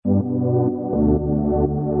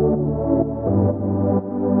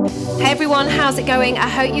Hey everyone, how's it going? I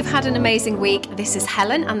hope you've had an amazing week. This is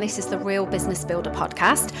Helen and this is the Real Business Builder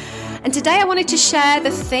podcast. And today I wanted to share the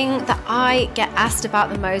thing that I get asked about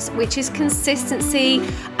the most, which is consistency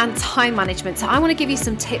and time management. So I want to give you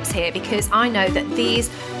some tips here because I know that these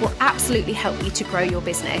will absolutely help you to grow your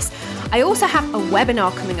business. I also have a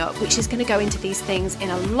webinar coming up, which is going to go into these things in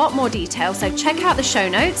a lot more detail. So check out the show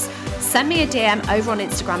notes, send me a DM over on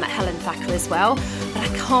Instagram at Helen Thacker as well. But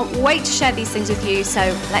I can't wait to share these things with you. So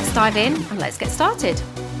let's dive in and let's get started.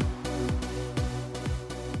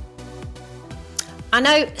 I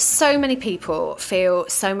know so many people feel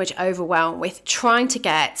so much overwhelmed with trying to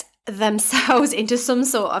get themselves into some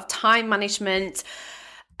sort of time management,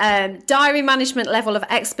 diary management level of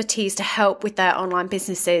expertise to help with their online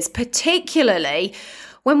businesses, particularly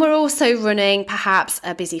when we're also running perhaps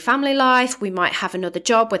a busy family life. We might have another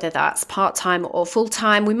job, whether that's part-time or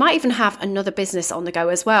full-time. We might even have another business on the go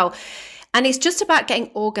as well. And it's just about getting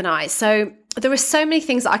organized. So there are so many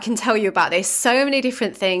things that I can tell you about this, so many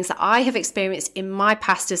different things that I have experienced in my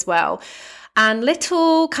past as well, and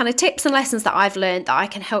little kind of tips and lessons that I've learned that I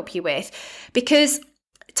can help you with, because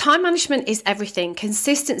time management is everything,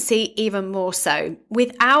 consistency even more so.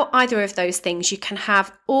 Without either of those things, you can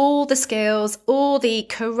have all the skills, all the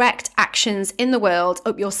correct actions in the world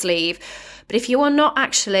up your sleeve. But if you are not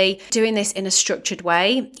actually doing this in a structured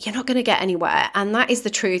way, you're not going to get anywhere. And that is the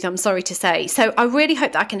truth, I'm sorry to say. So I really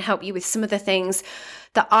hope that I can help you with some of the things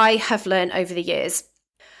that I have learned over the years.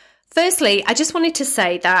 Firstly, I just wanted to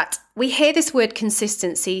say that we hear this word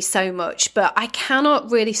consistency so much, but I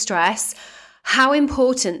cannot really stress how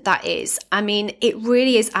important that is. I mean, it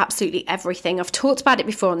really is absolutely everything. I've talked about it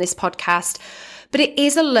before on this podcast, but it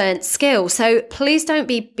is a learned skill. So please don't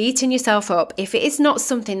be beating yourself up if it is not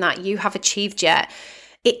something that you have achieved yet.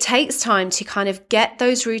 It takes time to kind of get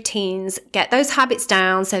those routines, get those habits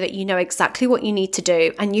down so that you know exactly what you need to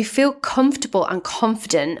do and you feel comfortable and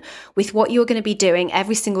confident with what you're going to be doing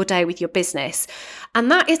every single day with your business.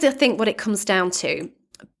 And that is, I think, what it comes down to.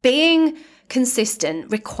 Being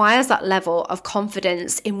consistent requires that level of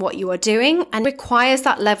confidence in what you are doing and requires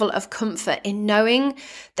that level of comfort in knowing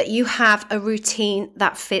that you have a routine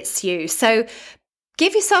that fits you. So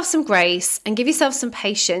give yourself some grace and give yourself some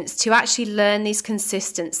patience to actually learn these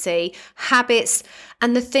consistency habits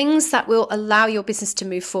and the things that will allow your business to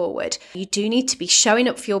move forward. You do need to be showing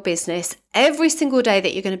up for your business every single day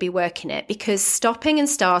that you're going to be working it, because stopping and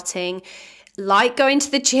starting, like going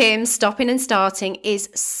to the gym, stopping and starting, is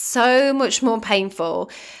so much more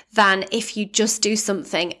painful than if you just do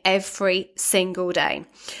something every single day.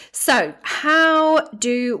 So how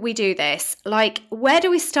do we do this? Like, where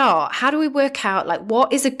do we start? How do we work out, like,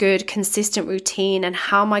 what is a good consistent routine and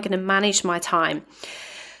how am I going to manage my time?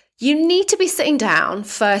 You need to be sitting down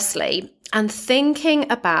firstly and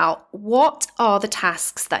thinking about what are the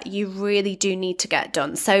tasks that you really do need to get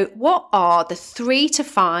done. So what are the 3 to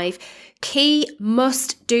 5 key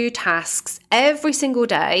must-do tasks every single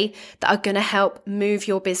day that are going to help move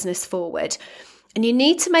your business forward? And you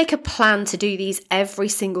need to make a plan to do these every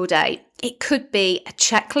single day. It could be a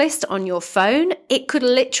checklist on your phone. It could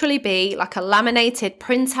literally be like a laminated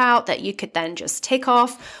printout that you could then just tick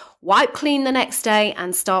off, wipe clean the next day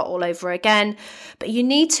and start all over again. But you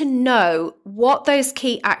need to know what those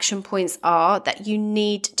key action points are that you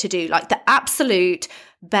need to do, like the absolute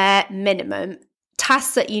bare minimum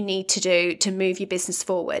tasks that you need to do to move your business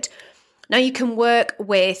forward. Now, you can work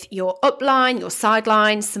with your upline, your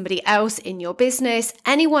sideline, somebody else in your business,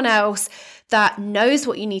 anyone else that knows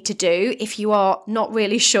what you need to do if you are not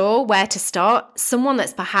really sure where to start, someone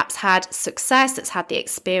that's perhaps had success, that's had the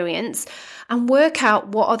experience, and work out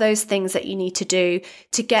what are those things that you need to do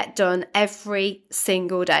to get done every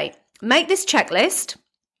single day. Make this checklist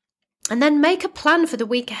and then make a plan for the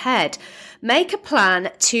week ahead. Make a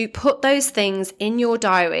plan to put those things in your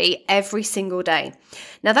diary every single day.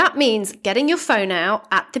 Now that means getting your phone out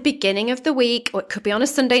at the beginning of the week, or it could be on a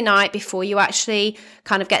Sunday night before you actually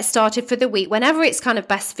kind of get started for the week, whenever it's kind of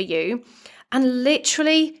best for you, and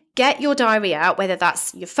literally get your diary out, whether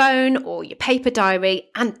that's your phone or your paper diary,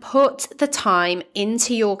 and put the time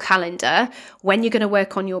into your calendar when you're going to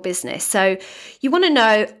work on your business. So you want to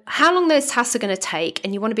know how long those tasks are going to take,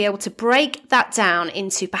 and you want to be able to break that down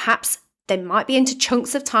into perhaps they might be into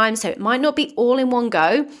chunks of time. So it might not be all in one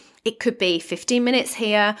go. It could be 15 minutes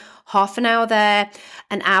here, half an hour there,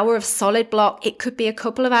 an hour of solid block. It could be a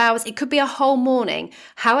couple of hours. It could be a whole morning.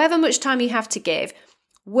 However much time you have to give,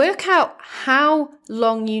 work out how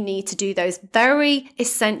long you need to do those very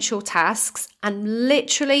essential tasks and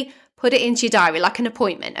literally put it into your diary like an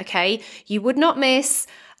appointment, okay? You would not miss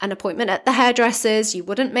an appointment at the hairdresser's, you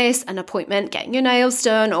wouldn't miss an appointment getting your nails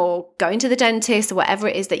done or going to the dentist or whatever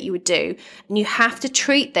it is that you would do. And you have to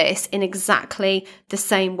treat this in exactly the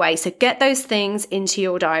same way. So get those things into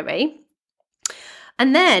your diary.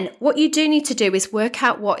 And then what you do need to do is work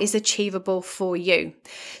out what is achievable for you.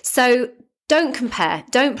 So don't compare.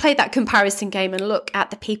 Don't play that comparison game and look at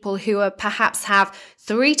the people who are perhaps have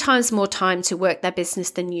 3 times more time to work their business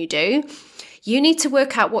than you do. You need to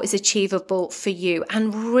work out what is achievable for you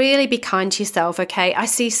and really be kind to yourself, okay? I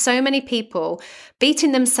see so many people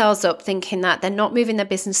beating themselves up thinking that they're not moving their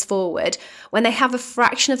business forward when they have a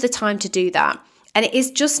fraction of the time to do that. And it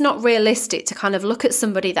is just not realistic to kind of look at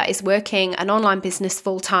somebody that is working an online business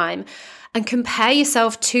full time and compare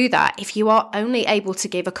yourself to that if you are only able to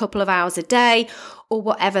give a couple of hours a day or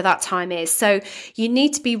whatever that time is. So you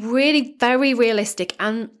need to be really very realistic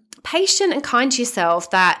and patient and kind to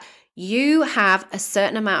yourself that you have a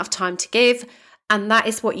certain amount of time to give, and that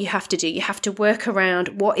is what you have to do. You have to work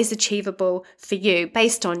around what is achievable for you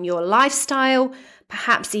based on your lifestyle,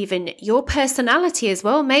 perhaps even your personality as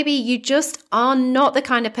well. Maybe you just are not the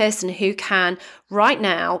kind of person who can right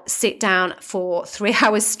now sit down for 3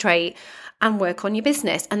 hours straight and work on your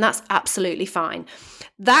business, and that's absolutely fine.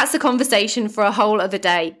 That's a conversation for a whole other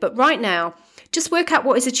day. But right now, just work out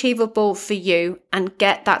what is achievable for you and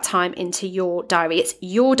get that time into your diary. It's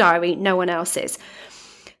your diary, no one else's.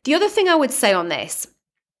 The other thing I would say on this,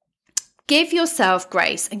 give yourself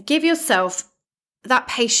grace and give yourself that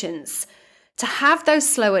patience to have those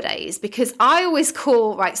slower days, because I always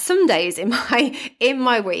call, some days in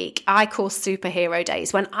my week, I call superhero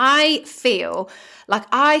days, when I feel like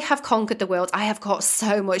I have conquered the world. I have got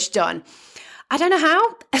so much done. I don't know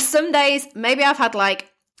how. Some days, maybe I've had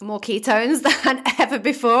more ketones than ever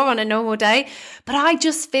before on a normal day, but I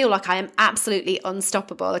just feel like I am absolutely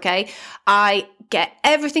unstoppable, okay? I get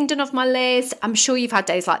everything done off my list. I'm sure you've had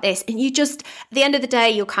days like this, and you just, at the end of the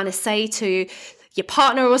day, you'll kind of say to your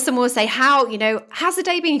partner or someone will say, how's the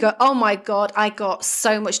day been? You go, oh my God, I got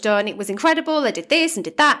so much done. It was incredible. I did this and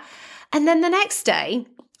did that. And then the next day,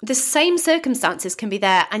 the same circumstances can be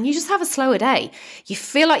there and you just have a slower day. You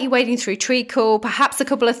feel like you're wading through treacle. Perhaps a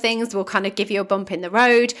couple of things will kind of give you a bump in the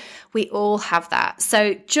road. We all have that.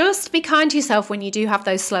 So just be kind to yourself when you do have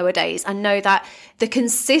those slower days and know that the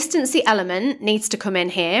consistency element needs to come in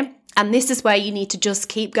here. And this is where you need to just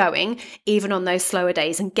keep going, even on those slower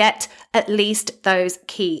days, and get at least those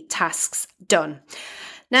key tasks done.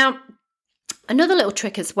 Now, another little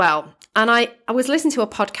trick as well. And I was listening to a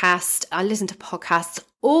podcast. I listen to podcasts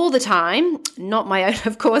all the time, not my own,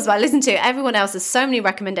 of course, but I listen to everyone else. There's so many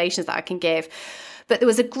recommendations that I can give. But there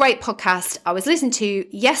was a great podcast I was listening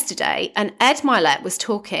to yesterday, and Ed Mylett was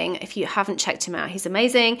talking. If you haven't checked him out, he's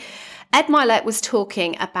amazing. Ed Mylett was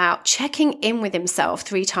talking about checking in with himself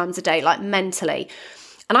 3 times a day, mentally.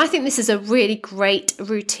 And I think this is a really great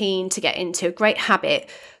routine to get into, a great habit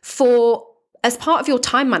as part of your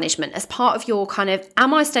time management, as part of your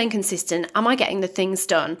am I staying consistent? Am I getting the things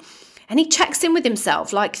done? And he checks in with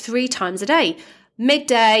himself 3 times a day,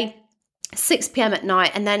 midday, 6 p.m. at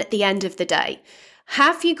night, and then at the end of the day.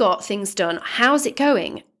 Have you got things done? How's it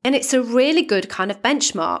going? And it's a really good kind of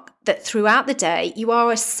benchmark that throughout the day, you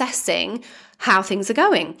are assessing how things are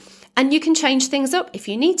going. And you can change things up if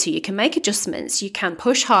you need to. You can make adjustments. You can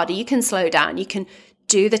push harder. You can slow down. You can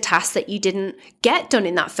do the tasks that you didn't get done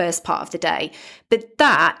in that first part of the day. But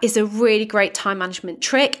that is a really great time management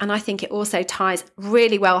trick. And I think it also ties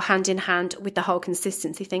really well hand in hand with the whole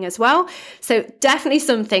consistency thing as well. So definitely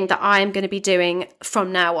something that I am going to be doing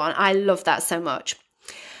from now on. I love that so much.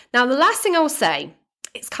 Now, the last thing I will say,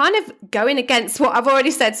 it's kind of going against what I've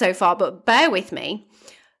already said so far, but bear with me.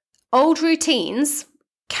 Old routines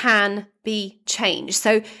can be changed.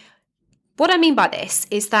 So what I mean by this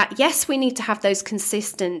is that, yes, we need to have those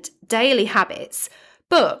consistent daily habits,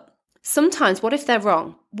 but sometimes what if they're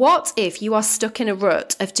wrong? What if you are stuck in a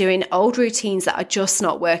rut of doing old routines that are just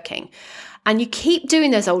not working? And you keep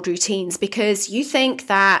doing those old routines because you think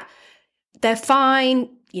that they're fine.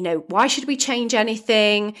 Why should we change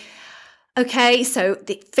anything? Okay, so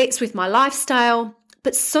it fits with my lifestyle.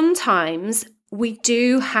 But sometimes we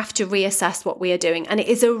do have to reassess what we are doing. And it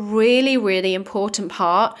is a really, really important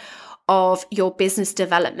part of your business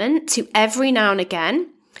development to every now and again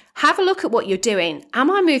have a look at what you're doing. Am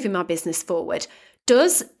I moving my business forward?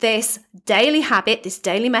 Does this daily habit, this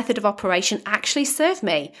daily method of operation actually serve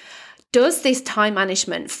me? Does this time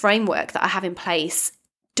management framework that I have in place,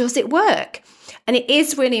 does it work? And it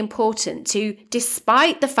is really important to,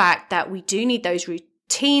 despite the fact that we do need those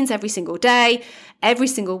routines every single day, every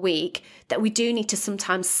single week, that we do need to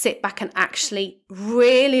sometimes sit back and actually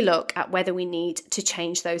really look at whether we need to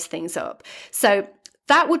change those things up. So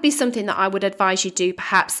that would be something that I would advise you do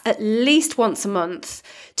perhaps at least once a month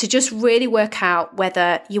to just really work out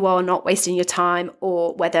whether you are not wasting your time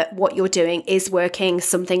or whether what you're doing is working.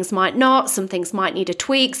 Some things might not, some things might need a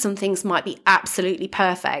tweak, some things might be absolutely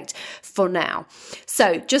perfect for now.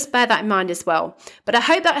 So just bear that in mind as well. But I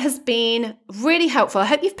hope that has been really helpful. I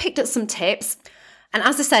hope you've picked up some tips. And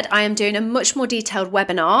as I said, I am doing a much more detailed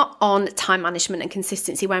webinar on time management and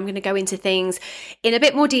consistency where I'm going to go into things in a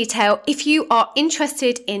bit more detail. If you are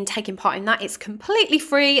interested in taking part in that, it's completely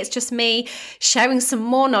free. It's just me sharing some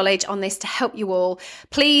more knowledge on this to help you all.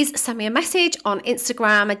 Please send me a message on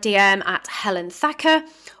Instagram, a DM at Helen Thacker,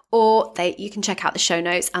 or you can check out the show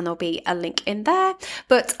notes and there'll be a link in there.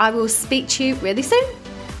 But I will speak to you really soon.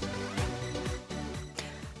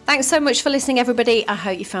 Thanks so much for listening, everybody. I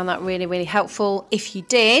hope you found that really, really helpful. If you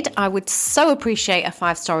did, I would so appreciate a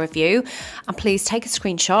 5-star review. And please take a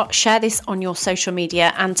screenshot, share this on your social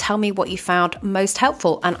media, and tell me what you found most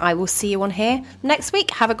helpful. And I will see you on here next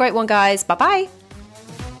week. Have a great one, guys. Bye-bye.